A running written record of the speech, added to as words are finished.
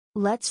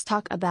Let's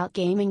talk about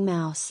gaming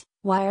mouse,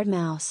 wired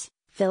mouse,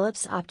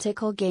 Philips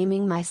Optical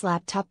gaming mice,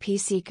 laptop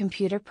PC,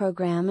 computer,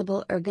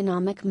 programmable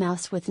ergonomic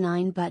mouse with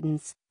 9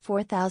 buttons,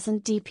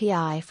 4000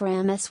 dpi for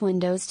MS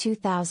Windows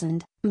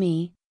 2000,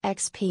 ME,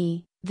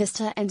 XP,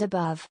 Vista and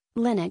above,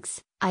 Linux,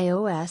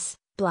 iOS,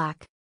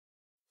 Black.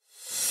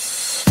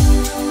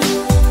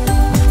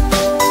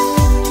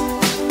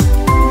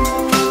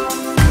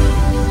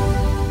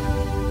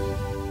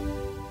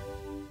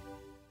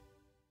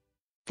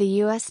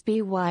 The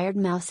USB wired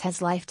mouse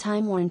has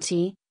lifetime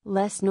warranty,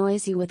 less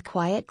noisy with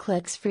quiet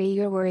clicks, free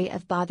your worry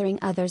of bothering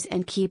others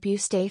and keep you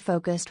stay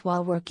focused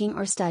while working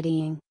or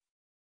studying.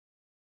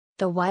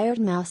 The wired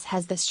mouse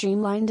has the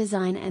streamline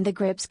design and the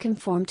grips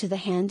conform to the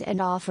hand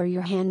and offer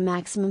your hand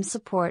maximum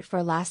support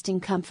for lasting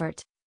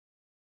comfort.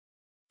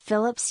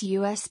 Philips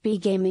USB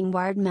gaming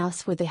wired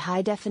mouse with a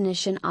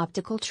high-definition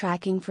optical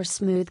tracking for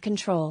smooth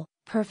control,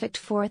 perfect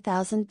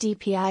 4000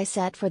 dpi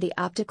set for the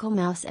optical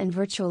mouse and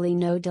virtually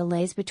no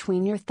delays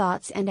between your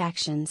thoughts and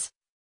actions.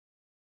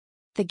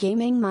 The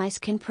gaming mice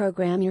can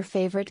program your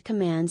favorite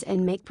commands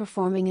and make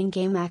performing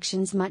in-game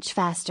actions much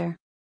faster.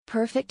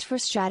 Perfect for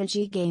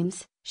strategy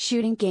games,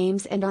 shooting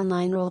games and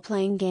online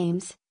role-playing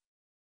games.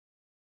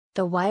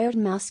 The wired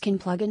mouse can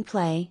plug and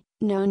play,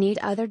 no need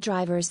other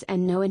drivers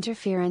and no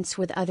interference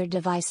with other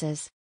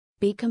devices.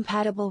 Be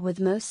compatible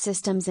with most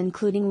systems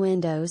including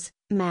Windows,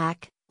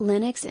 Mac,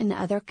 Linux and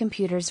other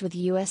computers with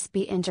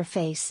USB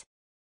interface.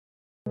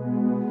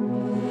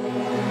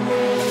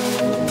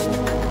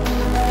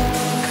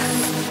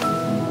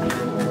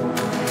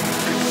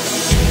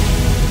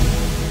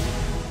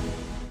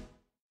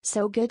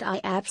 So good, I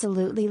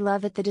absolutely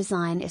love it. The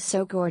design is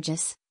so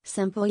gorgeous,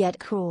 simple yet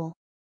cool.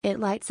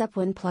 It lights up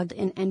when plugged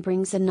in and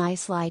brings a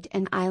nice light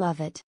and I love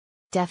it.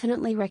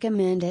 Definitely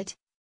recommend it.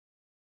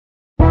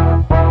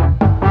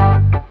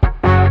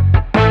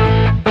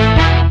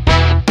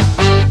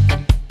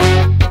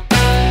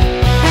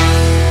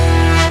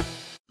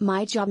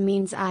 My job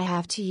means I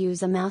have to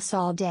use a mouse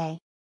all day.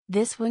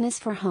 This one is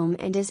for home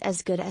and is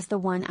as good as the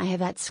one I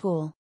have at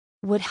school.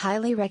 Would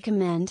highly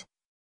recommend.